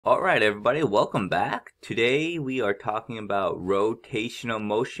Alright everybody, welcome back. Today we are talking about rotational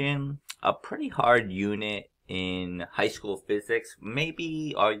motion, a pretty hard unit in high school physics,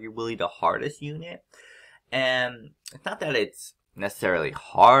 maybe arguably the hardest unit. And it's not that it's necessarily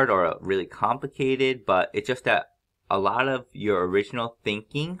hard or really complicated, but it's just that a lot of your original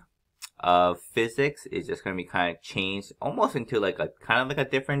thinking of physics is just going to be kind of changed almost into like a kind of like a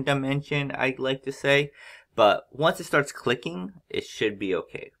different dimension, I'd like to say. But once it starts clicking, it should be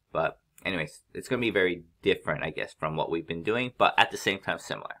okay. But anyways, it's going to be very different, I guess, from what we've been doing, but at the same time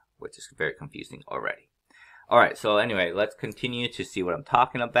similar, which is very confusing already. All right, so anyway, let's continue to see what I'm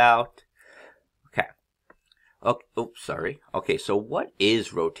talking about. Okay. Okay, oops, sorry. Okay, so what is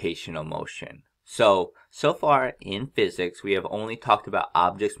rotational motion? So far in physics, we have only talked about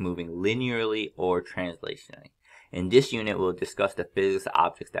objects moving linearly or translationally. In this unit, we'll discuss the physics of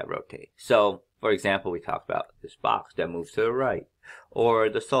objects that rotate. So, for example, we talked about this box that moves to the right, or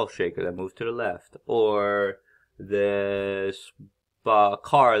the salt shaker that moves to the left, or this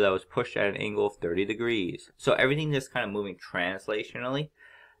car that was pushed at an angle of 30 degrees. So everything is kind of moving translationally.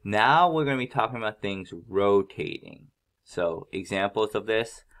 Now we're going to be talking about things rotating. So examples of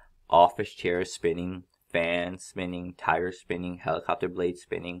this: office chairs spinning, fans spinning, tires spinning, helicopter blades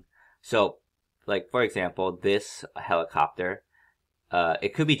spinning. So, like for example, this helicopter,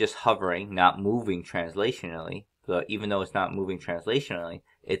 it could be just hovering, not moving translationally. So even though it's not moving translationally,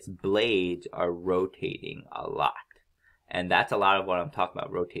 its blades are rotating a lot. And that's a lot of what I'm talking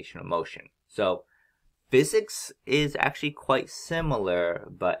about, rotational motion. So physics is actually quite similar,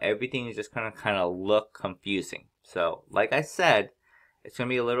 but everything is just gonna kind of look confusing. So, like I said, it's gonna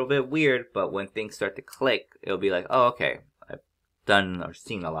be a little bit weird, but when things start to click, it'll be like, oh, okay, I've done or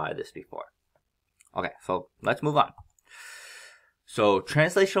seen a lot of this before. Okay, so let's move on. So,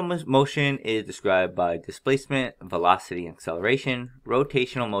 translational motion is described by displacement, velocity, and acceleration.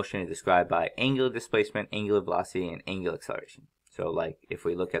 Rotational motion is described by angular displacement, angular velocity, and angular acceleration. So like if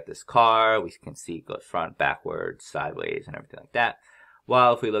we look at this car, we can see it goes front, backwards, sideways, and everything like that.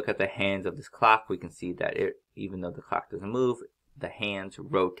 While if we look at the hands of this clock, we can see that even though the clock doesn't move, the hands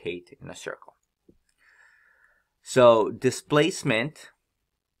rotate in a circle. So displacement,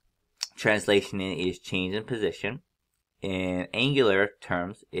 translation is change in position. In angular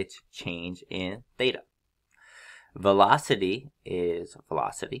terms, it's change in theta. Velocity is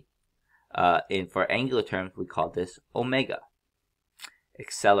velocity. For angular terms, we call this omega.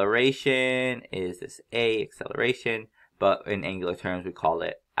 Acceleration is this A, acceleration, but in angular terms we call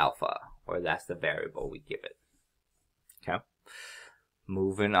it alpha, or that's the variable we give it. Okay,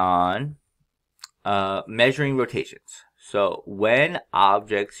 moving on. Measuring rotations. So when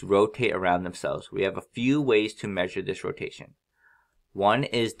objects rotate around themselves, we have a few ways to measure this rotation. One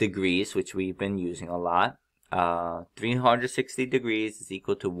is degrees, which we've been using a lot. 360 degrees is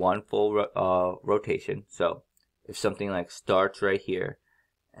equal to one full rotation. So if something like starts right here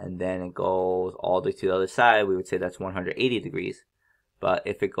and then it goes all the way to the other side, we would say that's 180 degrees. But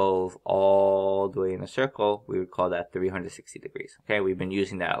if it goes all the way in a circle, we would call that 360 degrees. Okay, we've been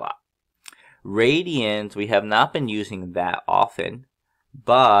using that a lot. Radians, we have not been using that often,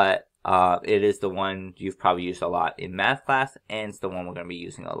 but it is the one you've probably used a lot in math class, and it's the one we're going to be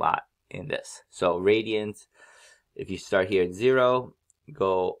using a lot in this. So radians, if you start here at 0,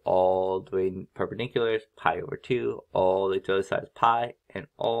 go all the way perpendicular, pi over 2, all the way to the other side is pi, and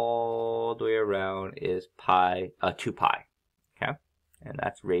all the way around is pi, 2 pi, okay? And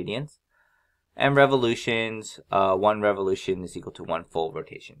that's radians. And revolutions, 1 revolution is equal to 1 full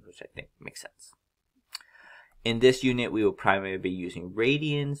rotation, which I think makes sense. In this unit, we will primarily be using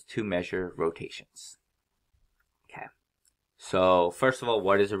radians to measure rotations. Okay. So first of all,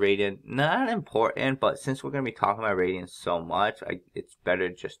 what is a radian? Not important, but since we're going to be talking about radians so much, it's better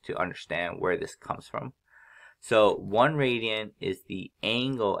just to understand where this comes from. So 1 radian is the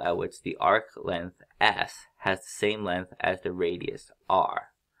angle at which the arc length S has the same length as the radius R.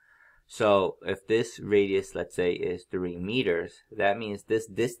 So if this radius, let's say, is 3 meters, that means this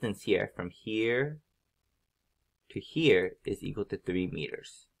distance here from here to here is equal to 3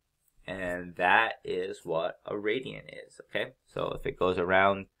 meters. And that is what a radian is, okay? So if it goes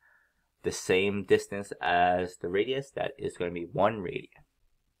around the same distance as the radius, that is going to be 1 radian.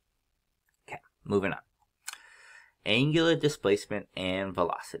 Okay, moving on. Angular displacement and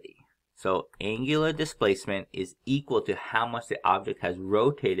velocity. So angular displacement is equal to how much the object has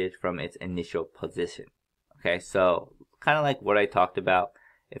rotated from its initial position. Okay, so kind of like what I talked about.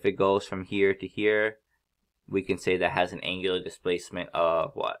 If it goes from here to here, we can say that has an angular displacement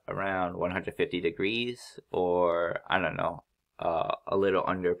of what, around 150 degrees, or I don't know, a little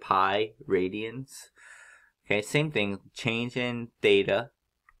under pi radians. Okay, same thing, change in theta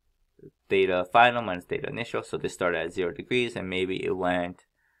theta final minus theta initial. So this started at 0 degrees, and maybe it went,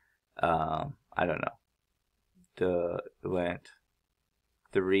 I don't know, it went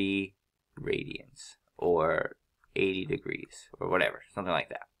 3 radians or 80 degrees or whatever, something like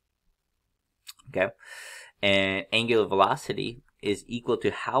that. Okay, and angular velocity is equal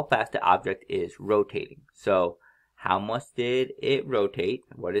to how fast the object is rotating. So how much did it rotate?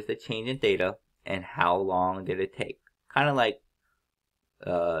 What is the change in theta? And how long did it take? Kind of like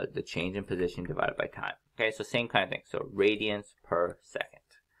the change in position divided by time. Okay, so same kind of thing. So radians per second.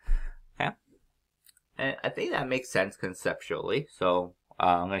 Okay, and I think that makes sense conceptually. So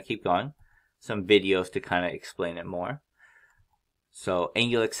I'm going to keep going. Some videos to kind of explain it more. So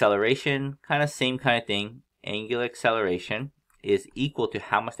angular acceleration, kind of same kind of thing. Angular acceleration is equal to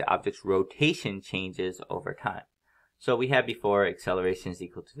how much the object's rotation changes over time. So we had before acceleration is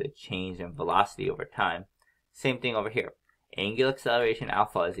equal to the change in velocity over time. Same thing over here. Angular acceleration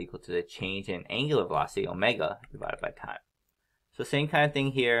alpha is equal to the change in angular velocity omega divided by time. So same kind of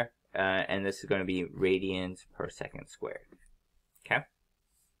thing here, and this is going to be radians per second squared. Okay.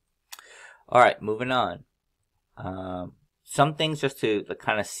 All right, moving on. Some things just to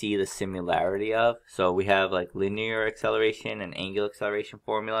kind of see the similarity of. So we have like linear acceleration and angular acceleration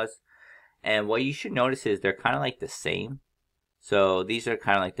formulas. And what you should notice is they're kind of like the same. So these are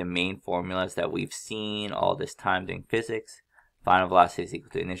kind of like the main formulas that we've seen all this time doing physics. Final velocity is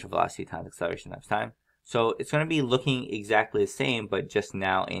equal to initial velocity times acceleration times time. So it's going to be looking exactly the same, but just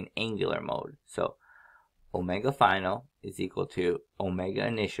now in angular mode. So omega final is equal to omega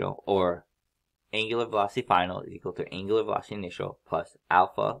initial, or angular velocity final is equal to angular velocity initial plus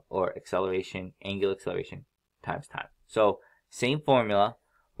alpha, or acceleration, angular acceleration times time. So same formula,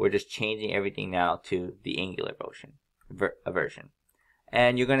 we're just changing everything now to the angular version.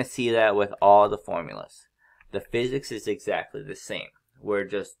 And you're going to see that with all the formulas. The physics is exactly the same. We're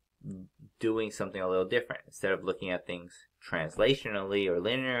just doing something a little different. Instead of looking at things translationally or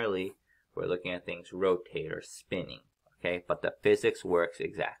linearly, we're looking at things rotate or spinning. Okay, but the physics works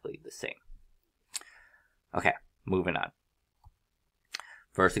exactly the same. Okay, moving on.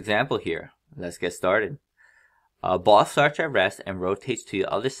 First example here. Let's get started. A ball starts at rest and rotates to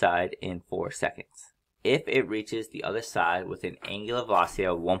the other side in 4 seconds. If it reaches the other side with an angular velocity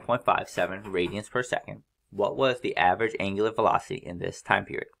of 1.57 radians per second, what was the average angular velocity in this time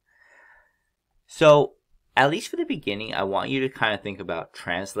period? So, at least for the beginning, I want you to kind of think about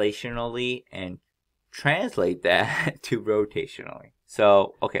translationally and translate that to rotationally.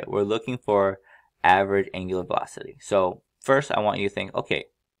 So, okay, we're looking for average angular velocity. So first I want you to think, okay,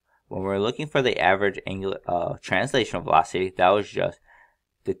 when we're looking for the average angular translational velocity, that was just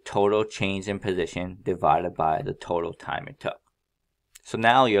the total change in position divided by the total time it took. So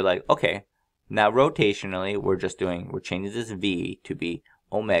now you're like, okay, now rotationally we're changing this v to be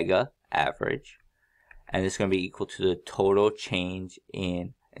omega average, and it's going to be equal to the total change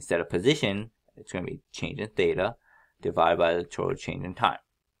in, instead of position, it's going to be change in theta divided by the total change in time.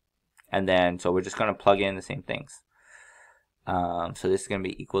 And then, so we're just going to plug in the same things. So this is going to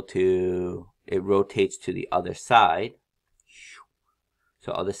be equal to, it rotates to the other side.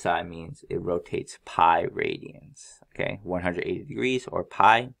 So other side means it rotates pi radians. Okay, 180 degrees or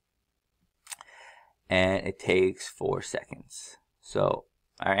pi. And it takes 4 seconds. So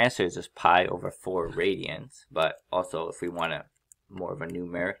our answer is just pi over 4 radians. But also if we want more of a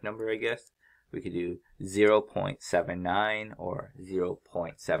numeric number, I guess, we could do 0.79 or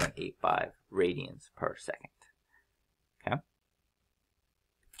 0.785 radians per second. Okay.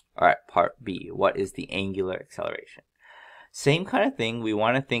 All right, part B. What is the angular acceleration? Same kind of thing. We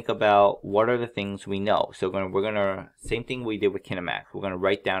want to think about what are the things we know. So we're gonna same thing we did with kinematics. We're gonna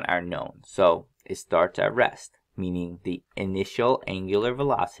write down our known. So it starts at rest, meaning the initial angular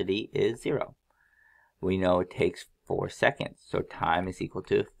velocity is 0. We know it takes 4 seconds, so time is equal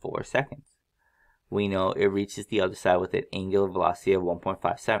to 4 seconds. We know it reaches the other side with an angular velocity of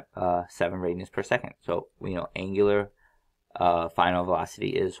 1.57 radians per second. So we know angular final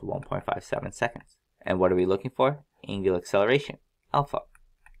velocity is 1.57 seconds. And what are we looking for? Angular acceleration, alpha.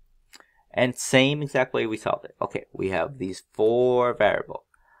 And same exact way we solved it. Okay, we have these 4 variables.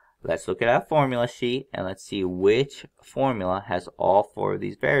 Let's look at our formula sheet and let's see which formula has all 4 of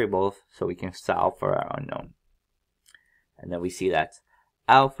these variables so we can solve for our unknown. And then we see that's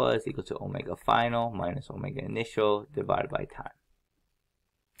alpha is equal to omega final minus omega initial divided by time.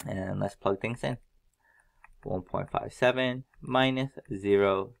 And let's plug things in. 1.57 minus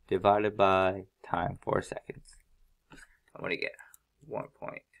 0 divided by time 4 seconds. I'm going to get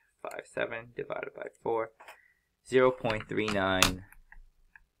 1.57 divided by 4, 0.39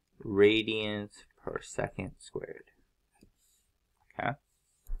 radians per second squared. Okay.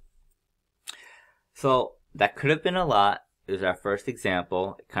 So that could have been a lot. It was our first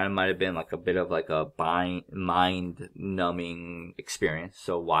example. It kind of might have been like a bit of like a mind-numbing experience.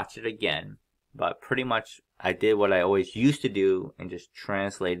 So watch it again. But pretty much I did what I always used to do and just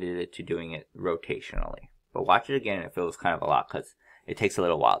translated it to doing it rotationally. But watch it again. It feels kind of a lot because it takes a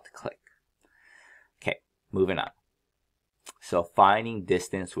little while to click. Okay, moving on. So finding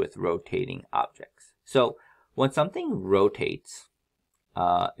distance with rotating objects. So when something rotates,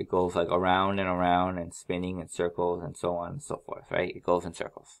 it goes like around and spinning in circles and so on and so forth, right? It goes in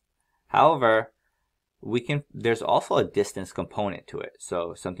circles. However, there's also a distance component to it.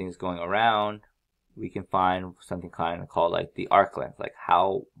 So if something's going around, we can find something kind of called like the arc length, like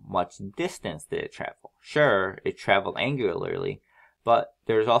how much distance did it travel? Sure, it traveled angularly, but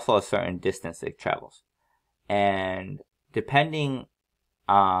there's also a certain distance it travels. And depending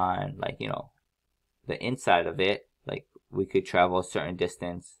on like, you know, the inside of it, like we could travel a certain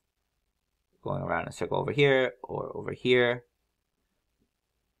distance going around a circle over here or over here.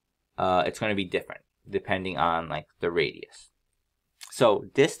 It's going to be different depending on like the radius. So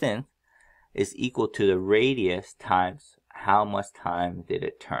distance is equal to the radius times how much time did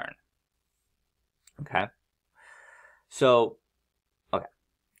it turn. Okay. So,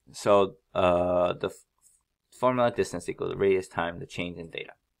 the formula distance equals the radius times the change in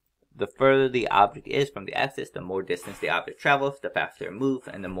theta. The further the object is from the axis, the more distance the object travels, the faster it moves,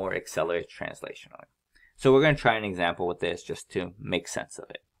 and the more it accelerates translationally. So we're going to try an example with this just to make sense of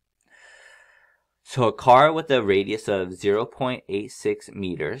it. So a car with a radius of 0.86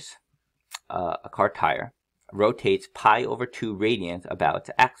 meters, a car tire, rotates pi over 2 radians about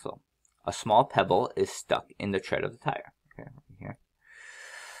its axle. A small pebble is stuck in the tread of the tire. Okay, right here.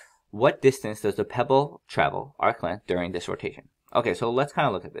 What distance does the pebble travel, arc length, during this rotation? Okay, so let's kind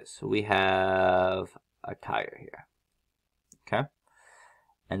of look at this. We have a tire here. Okay?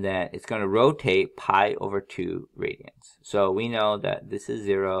 And then it's going to rotate pi over 2 radians. So we know that this is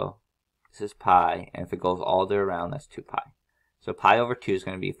 0, this is pi, and if it goes all the way around, that's 2 pi. So pi over 2 is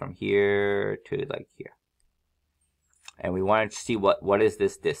going to be from here to like here. And we want to see what is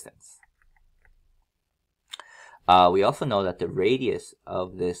this distance. We also know that the radius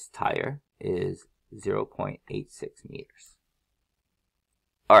of this tire is 0.86 meters.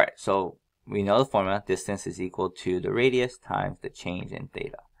 Alright, so we know the formula. Distance is equal to the radius times the change in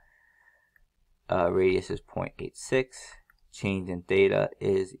theta. Radius is 0.86. Change in theta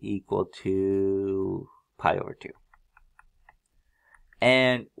is equal to pi over 2.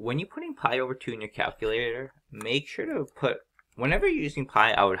 And when you're putting pi over 2 in your calculator, make sure to put, whenever you're using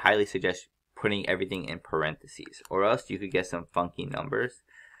pi, I would highly suggest putting everything in parentheses, or else you could get some funky numbers.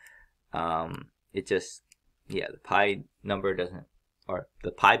 It just, yeah, the pi number doesn't, or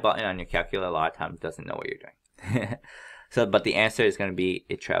the pi button on your calculator a lot of times doesn't know what you're doing. So, but the answer is going to be,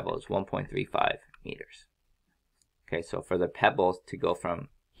 it travels 1.35 meters. Okay, so for the pebbles to go from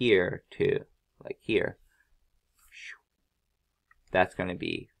here to like here, that's going to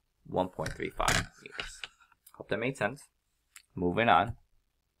be 1.35 meters. Hope that made sense. Moving on.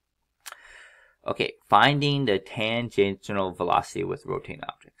 Okay, finding the tangential velocity with rotating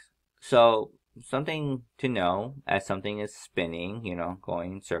objects. So something to know, as something is spinning, you know,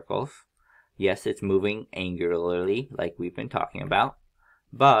 going in circles. Yes, it's moving angularly, like we've been talking about,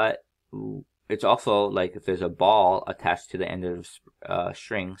 but it's also like if there's a ball attached to the end of the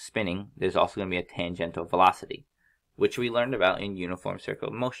string spinning, there's also going to be a tangential velocity, which we learned about in uniform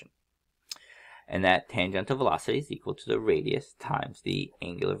circular motion. And that tangential velocity is equal to the radius times the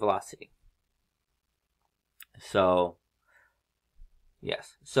angular velocity. So,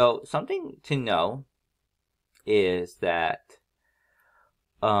 yes. So something to know is that,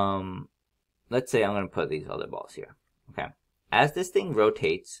 let's say I'm going to put these other balls here. Okay. As this thing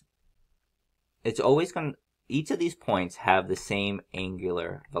rotates, it's always going to, each of these points have the same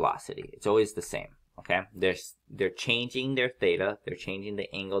angular velocity. It's always the same. Okay. They're changing their theta. They're changing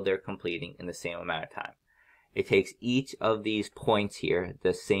the angle they're completing in the same amount of time. It takes each of these points here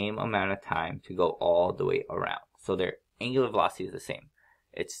the same amount of time to go all the way around. So their angular velocity is the same.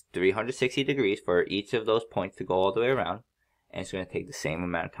 It's 360 degrees for each of those points to go all the way around, and it's going to take the same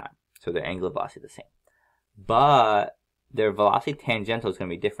amount of time. So their angular velocity is the same. But their velocity tangential is going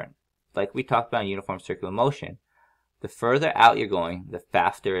to be different. Like we talked about in uniform circular motion, the further out you're going, the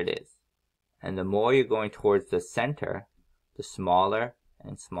faster it is. And the more you're going towards the center, the smaller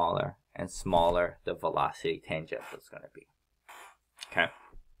and smaller and smaller the velocity tangential is going to be. Okay.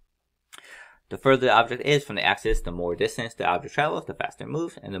 The further the object is from the axis, the more distance the object travels, the faster it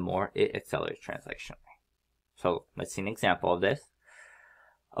moves, and the more it accelerates translationally. So let's see an example of this.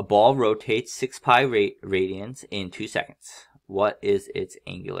 A ball rotates 6 pi radians in 2 seconds. What is its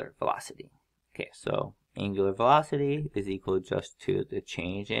angular velocity? Okay, so angular velocity is equal just to the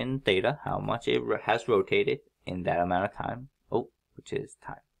change in theta, how much it has rotated in that amount of time, which is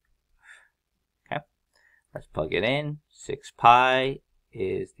time. Okay, let's plug it in. 6 pi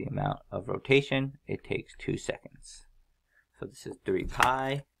is the amount of rotation. It takes 2 seconds. So this is 3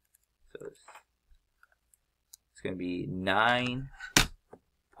 pi. So it's going to be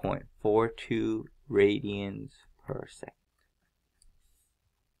 9.42 radians per second.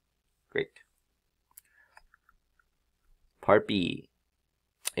 Great. Part B.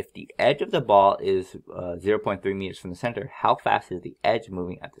 If the edge of the ball is 0.3 meters from the center, how fast is the edge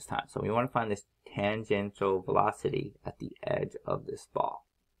moving at this time? So we want to find this tangential velocity at the edge of this ball.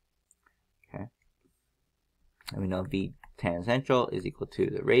 Okay. And we know V tangential is equal to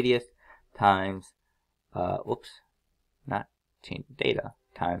the radius times, not change data,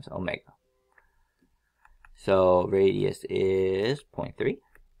 times omega. So radius is 0.3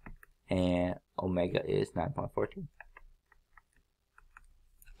 and omega is 9.42.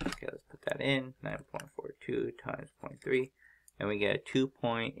 Okay, let's put that in. 9.42 times 0.3, and we get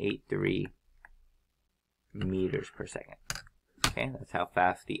 2.83 meters per second. Okay, that's how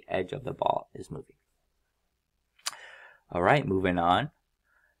fast the edge of the ball is moving. All right, moving on.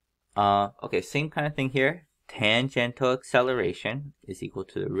 Okay, same kind of thing here. Tangential acceleration is equal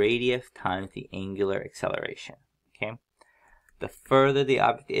to the radius times the angular acceleration. Okay. The further the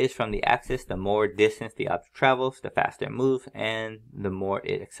object is from the axis, the more distance the object travels, the faster it moves, and the more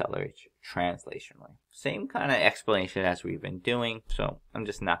it accelerates translationally. Same kind of explanation as we've been doing, so I'm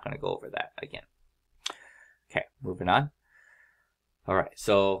just not going to go over that again. Okay, moving on. Alright,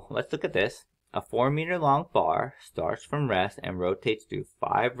 so let's look at this. A 4-meter long bar starts from rest and rotates through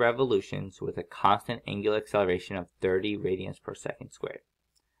 5 revolutions with a constant angular acceleration of 30 radians per second squared.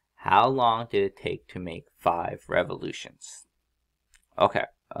 How long did it take to make 5 revolutions? Okay.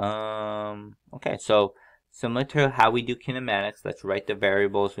 Okay, so similar to how we do kinematics, let's write the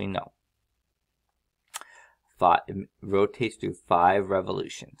variables we know. It rotates through 5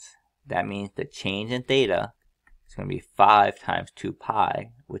 revolutions. That means the change in theta is going to be 5 times 2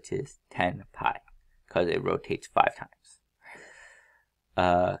 pi, which is 10 pi, because it rotates 5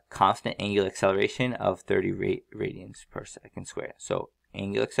 times. Constant angular acceleration of 30 radians per second squared. So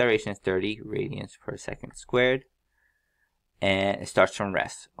angular acceleration is 30 radians per second squared. And it starts from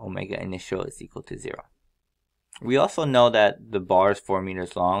rest. Omega initial is equal to 0. We also know that the bar is 4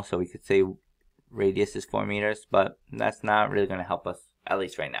 meters long, so we could say radius is 4 meters, but that's not really going to help us, at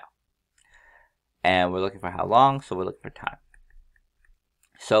least right now. And we're looking for how long, so we're looking for time.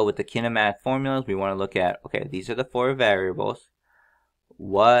 So with the kinematic formulas, we want to look at, okay, these are the 4 variables.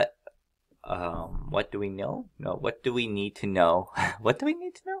 What do we know? No, what do we need to know? What do we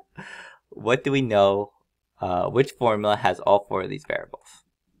need to know? What do we know? Which formula has all 4 of these variables?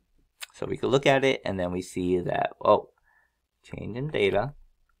 So we could look at it and then we see that, change in theta,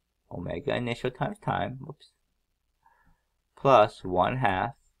 omega initial times time, plus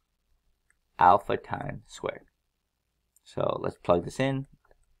 1/2 alpha times squared. So let's plug this in.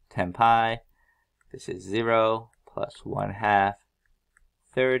 10 pi, this is 0, plus 1/2,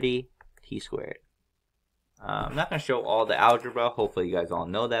 30 t squared. I'm not going to show all the algebra. Hopefully you guys all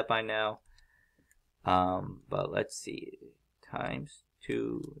know that by now. But let's see, times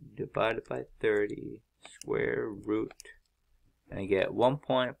 2 divided by 30 square root, and I get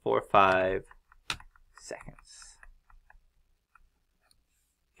 1.45 seconds.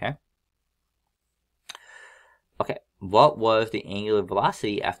 Okay, what was the angular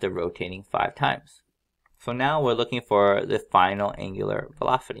velocity after rotating 5 times? So now we're looking for the final angular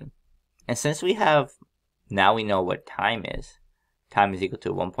velocity. And since we now we know what time is equal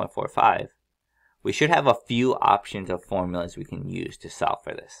to 1.45, we should have a few options of formulas we can use to solve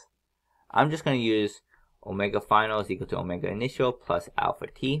for this. I'm just going to use omega final is equal to omega initial plus alpha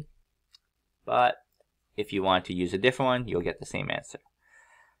t. But if you want to use a different one, you'll get the same answer.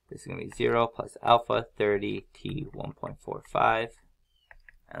 This is going to be 0 plus alpha 30 t 1.45.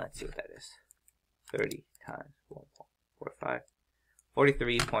 And let's see what that is. 30 times 1.45.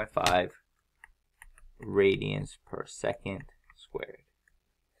 43.5 radians per second squared.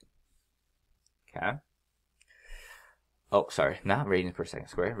 Okay. Oh, sorry, not radians per second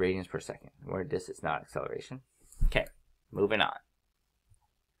squared, radians per second. Where this is not acceleration. Okay, moving on.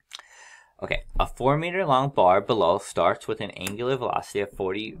 Okay, a 4-meter long bar below starts with an angular velocity of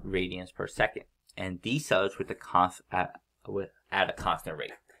 40 radians per second and decelerates with at a constant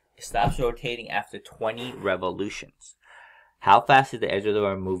rate. It stops rotating after 20 revolutions. How fast is the edge of the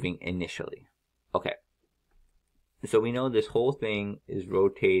bar moving initially? Okay, so we know this whole thing is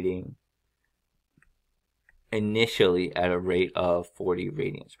rotating initially at a rate of 40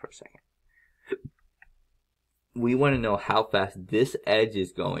 radians per second. we want to know how fast this edge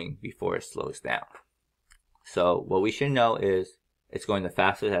is going before it slows down. So what we should know is it's going the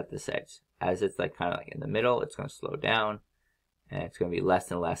fastest at this edge. As it's like kind of like in the middle, it's going to slow down, and it's going to be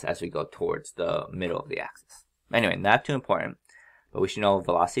less and less as we go towards the middle of the axis. Anyway, not too important, but we should know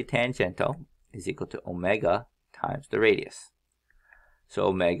velocity tangential is equal to omega times the radius. So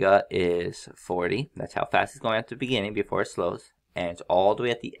omega is 40. That's how fast it's going at the beginning before it slows, and it's all the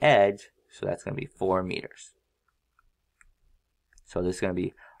way at the edge, so that's going to be 4 meters. So this is going to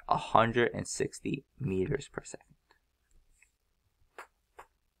be 160 meters per second.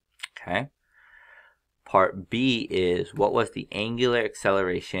 Okay. Part B is what was the angular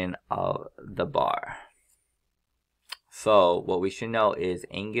acceleration of the bar? So what we should know is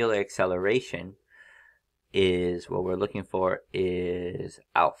angular acceleration is what we're looking for is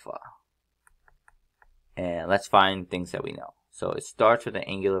alpha. And let's find things that we know. So it starts with an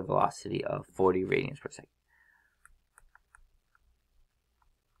angular velocity of 40 radians per second.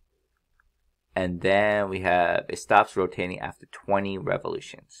 And then we have, it stops rotating after 20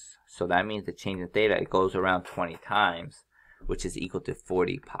 revolutions. So that means the change in theta, it goes around 20 times, which is equal to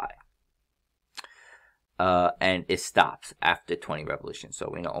 40 pi. And it stops after 20 revolutions. So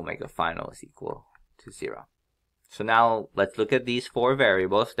we know omega final is equal to 0. So now let's look at these 4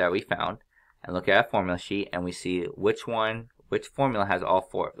 variables that we found and look at our formula sheet, and we see which formula has all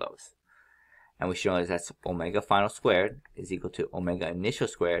 4 of those. And we should know that's omega final squared is equal to omega initial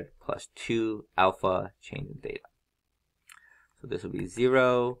squared plus 2 alpha change in theta. So this will be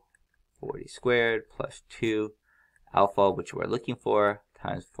 0, 40 squared plus 2 alpha, which we're looking for,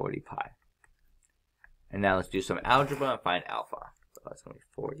 times 40 pi. And now let's do some algebra and find alpha. So that's going to be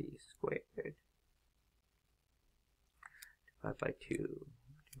 40 squared divided by 2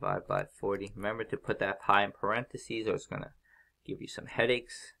 divided by 40. Remember to put that pi in parentheses or it's going to give you some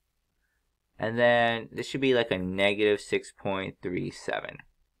headaches. And then this should be like a negative 6.37.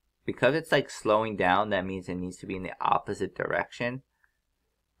 Because it's like slowing down, that means it needs to be in the opposite direction.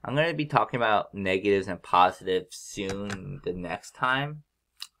 I'm going to be talking about negatives and positives soon the next time.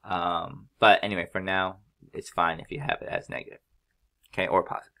 But anyway, for now, it's fine if you have it as negative. Okay, or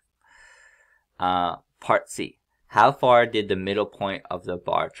positive. Part C. How far did the middle point of the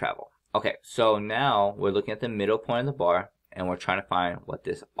bar travel? Okay, so now we're looking at the middle point of the bar, and we're trying to find what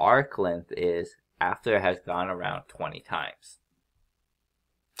this arc length is after it has gone around 20 times.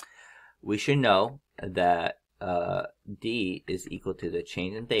 We should know that d is equal to the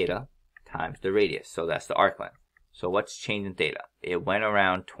change in theta times the radius. So that's the arc length. So what's change in theta? It went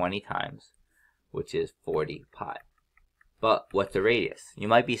around 20 times, which is 40 pi. But what's the radius? You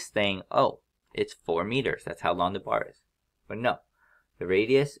might be saying, oh, it's 4 meters. That's how long the bar is. But no. The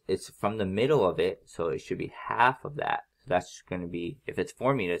radius is from the middle of it, so it should be half of that. So that's going to be, if it's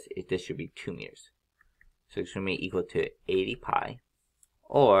 4 meters, this should be 2 meters. So it's going to be equal to 80 pi,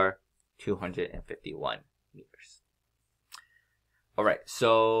 or 251 meters. Alright,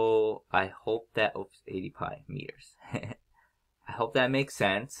 so I hope that, 80 pi meters. I hope that makes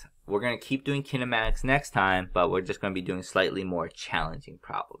sense. We're going to keep doing kinematics next time, but we're just going to be doing slightly more challenging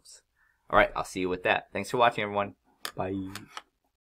problems. Alright, I'll see you with that. Thanks for watching, everyone. Bye.